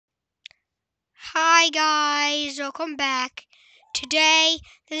Hi guys, welcome back. Today,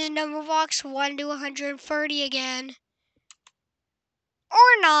 this is Numberblocks 1 to 130 again. Or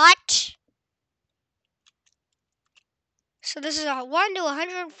not. So this is a 1 to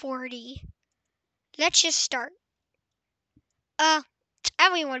 140. Let's just start.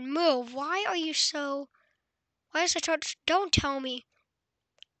 Everyone move. Why is it so, don't tell me.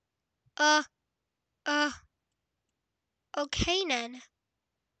 Okay then.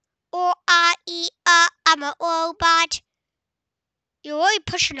 I'm a robot. You're really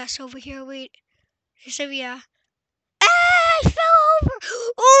pushing us over here, wait. Sylvia. I fell over.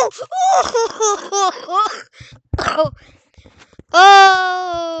 Oh.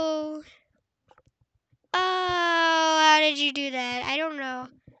 Oh. How did you do that? I don't know.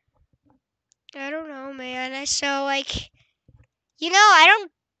 I don't know, man. I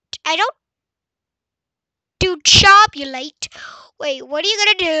don't do chopulate. Wait, what are you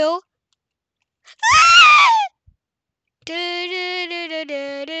gonna do?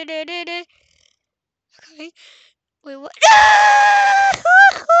 Okay. Wait, what?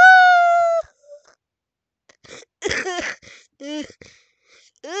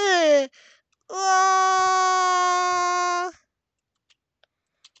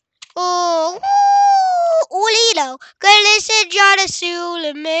 Ulilo, Galissa Jada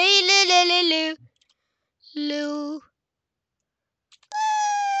Sula May Lulu Lou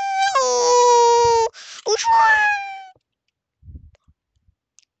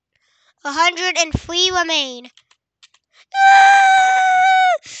 103 remain.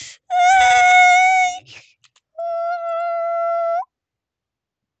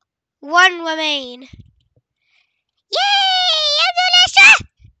 One remain. Yay! Amelissa!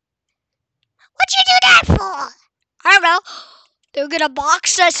 What'd you do that for? I don't know. They're gonna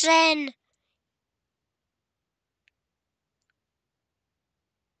box us in.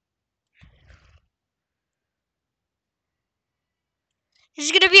 Is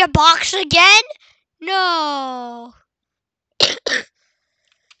it gonna be a box again? No.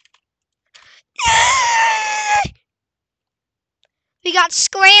 We got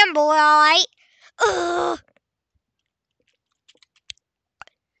scrambled, alright.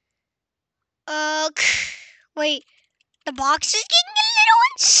 Wait. The box is getting a little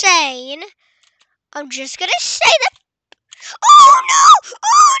insane. I'm just gonna say that. Oh no!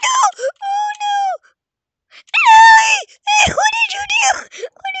 Oh no! Oh no! Hey, what did you do?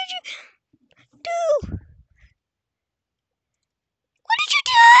 What did you do? What did you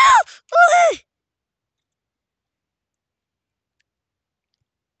do?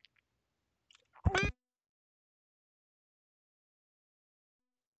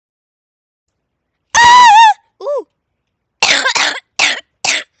 Ooh.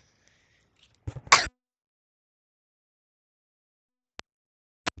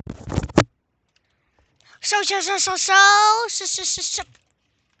 So.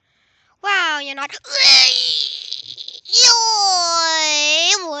 Wow, you're not.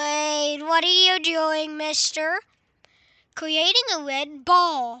 Wait, what are you doing, mister? Creating a red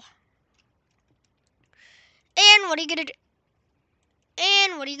ball. And what are you gonna do?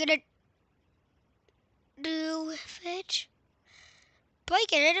 And what are you gonna do with it?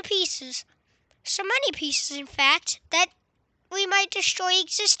 Break it into pieces. So many pieces, in fact, that we might destroy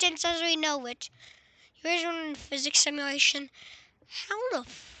existence as we know it. Here's one physics simulation. How the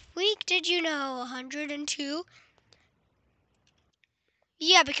freak did you know 102?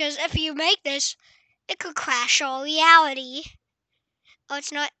 Yeah, because if you make this, it could crash all reality. Oh,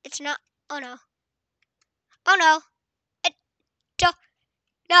 it's not. Oh no. Oh no. It,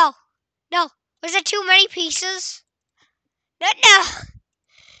 no. Was it too many pieces? No.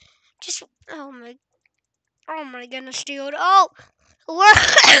 Just, oh my goodness, dude. Oh, work.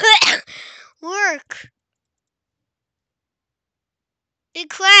 It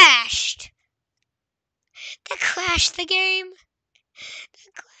crashed. That crashed the game.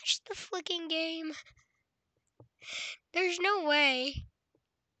 That crashed the flicking game. There's no way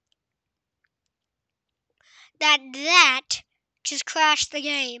that just crashed the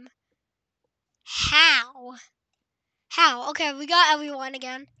game. How? Okay, we got everyone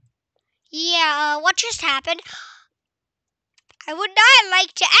again. Yeah, what just happened? I would not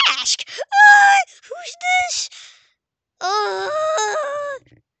like to ask. Who's this? Oh,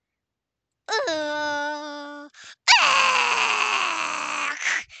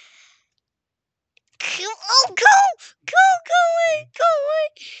 go away.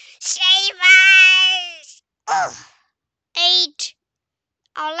 Save us. Oh, 8.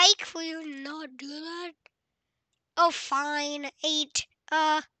 I like for you to not do that. Oh, fine, 8.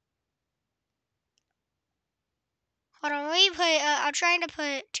 Hold on, let me put, I'm trying to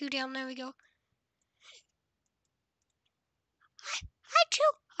put 2 down, there we go.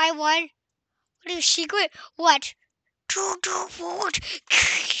 I won. What is secret? What? To do what?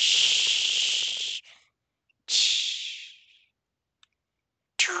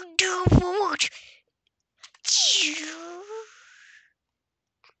 To do what?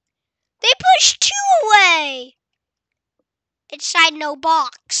 They pushed 2 away. Inside no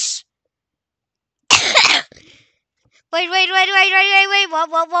box. Wait.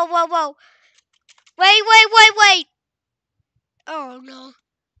 Whoa. Wait. Oh no.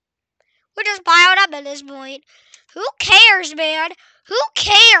 We're just piled up at this point. Who cares, man? Who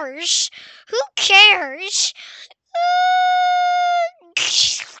cares?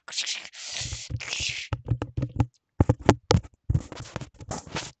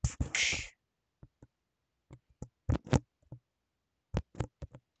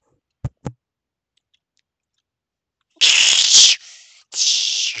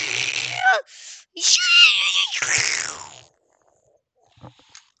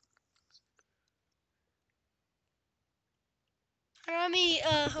 Let me,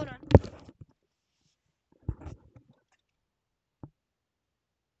 hold on.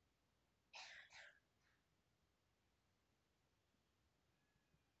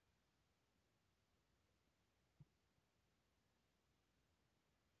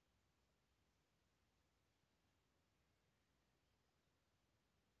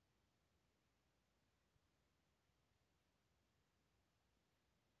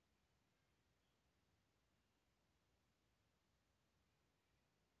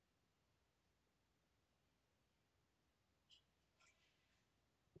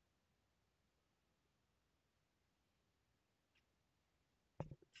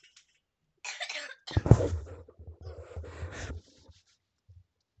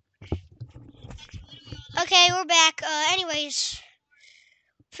 Okay, we're back. Anyways,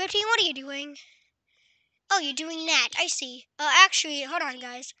 15, what are you doing? Oh, you're doing that. I see. Actually, hold on,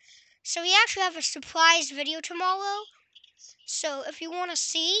 guys. So we actually have a surprise video tomorrow. So if you want to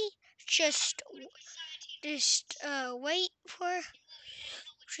see, just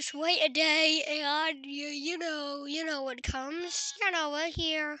wait a day, and you know what comes. You know what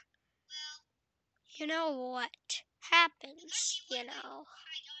here. You know what happens.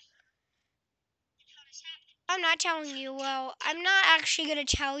 I'm not telling you. Well, I'm not actually gonna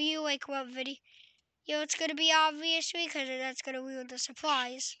tell you like what video it's gonna be, obviously, because that's gonna ruin the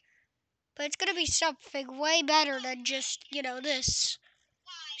surprise. But it's gonna be something way better than just this.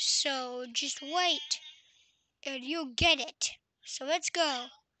 So just wait, and you'll get it. So let's go.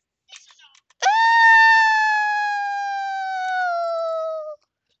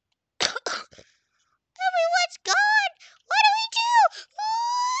 Everyone's gone. What do we do?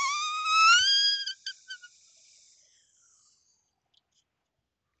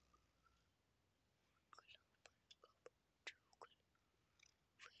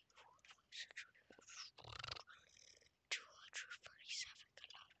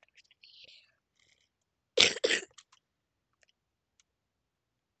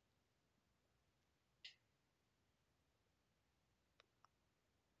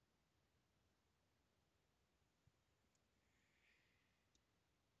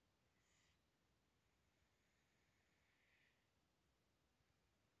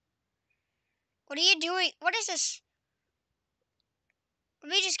 What are you doing? What is this? Let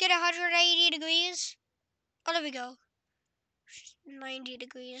me just get 180 degrees. Oh, there we go. 90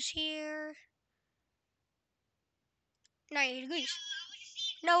 degrees here. 90 degrees.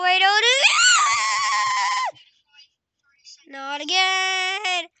 No, wait, not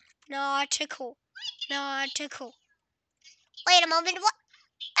again. Not cool. Wait a moment. What?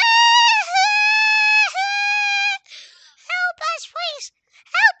 Help us, please.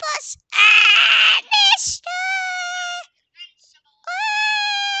 Help us. Mister.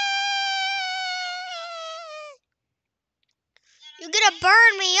 You're gonna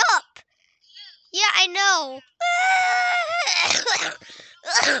burn me up. Yeah, I know.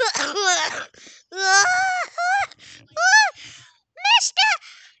 Mister!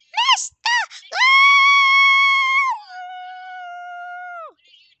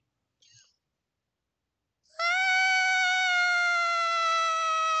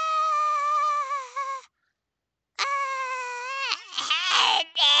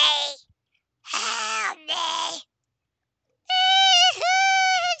 Help me!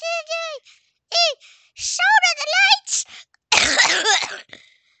 Soda the lights! I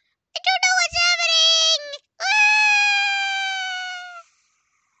don't know what's happening!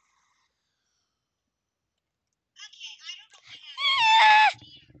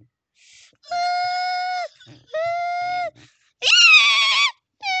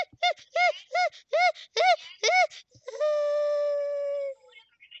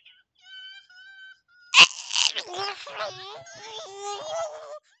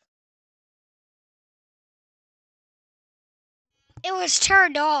 It was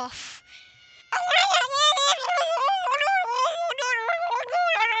turned off.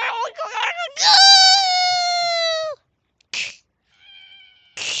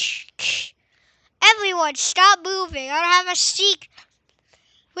 Everyone, stop moving. I have a secret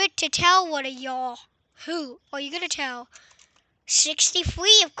to tell one of y'all. Who are you gonna tell?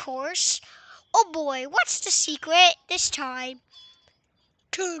 63, of course. Oh boy, what's the secret this time?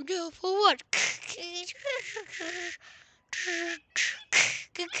 Turned off for what?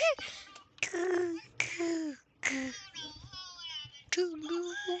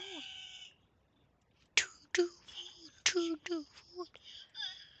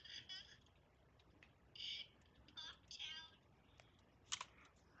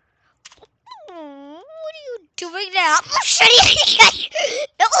 What are you doing now? I'm shutting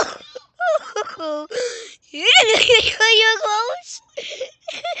No. You didn't get your clothes.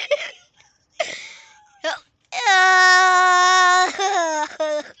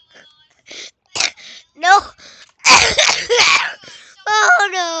 No. Oh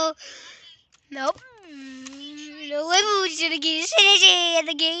no. Nope. No way moves to the geese. And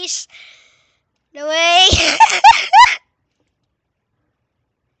the geese. No way.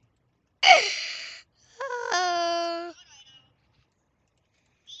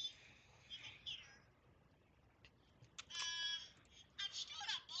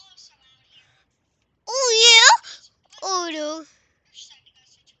 Oh yeah. Oh no.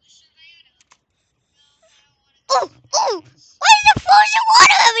 Oh, oh! Why is there frozen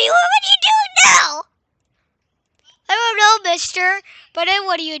water everywhere? What are you doing now? I don't know, mister. But then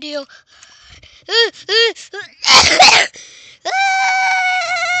what do you do?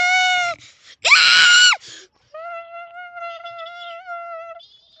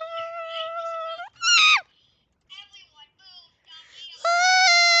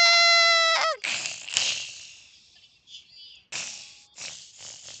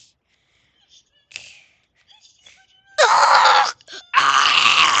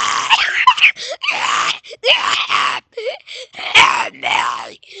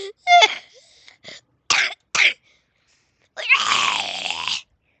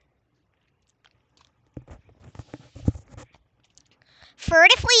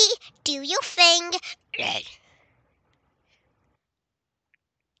 Furtively do your thing.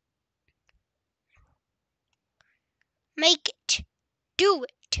 Make it. Do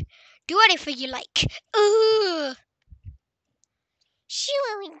it. Do anything you like.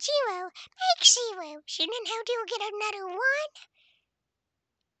 Zero and zero make zero. So then how do you get another one?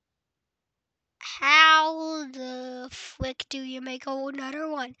 How the frick do you make another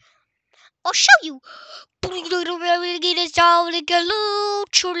one? I'll show you.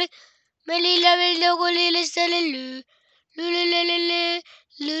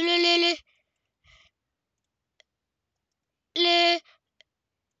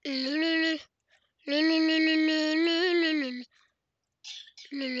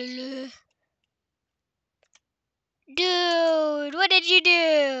 Dude, what did you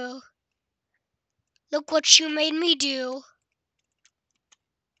do? Look what you made me do.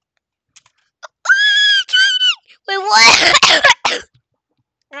 Wait, what?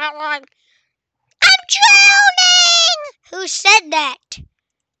 I'm drowning! Who said that?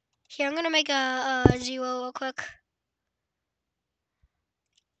 Here, I'm gonna make a zero real quick.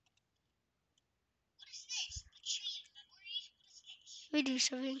 Let me do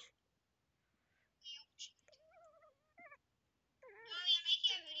something.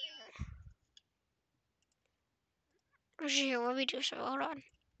 Here, let me do something. Hold on.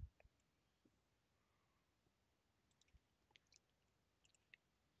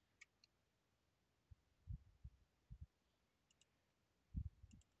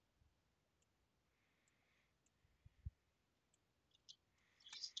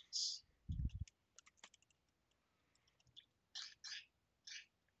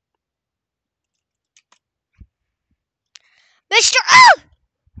 Mr. Oh!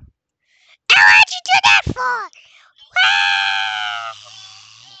 What'd you do that for?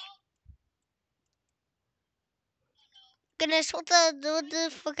 Goodness, what the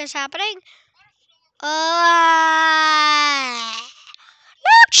fuck is happening? No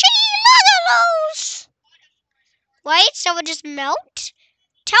cheating, lose. Wait, someone just melt?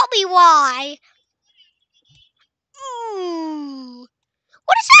 Tell me why. Ooh.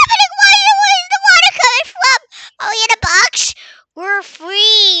 What is happening? Where is the water coming from? Oh, in a box? We're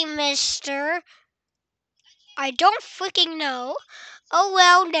free, mister. I don't freaking know. Oh,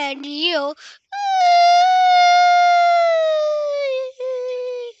 well, then you.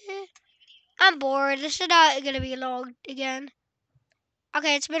 I'm bored. This is not gonna be long again.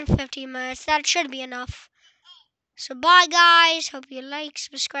 Okay, it's been 15 minutes. That should be enough. So bye guys. Hope you like,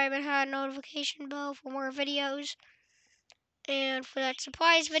 subscribe, and hit that notification bell for more videos. And for that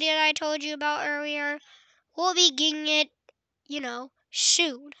surprise video that I told you about earlier, we'll be getting it,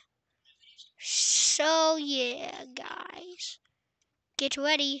 soon. So yeah, guys. Get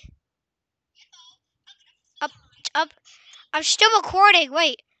ready. Up. I'm still recording.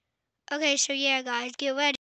 Wait. Okay, so yeah, guys, get ready.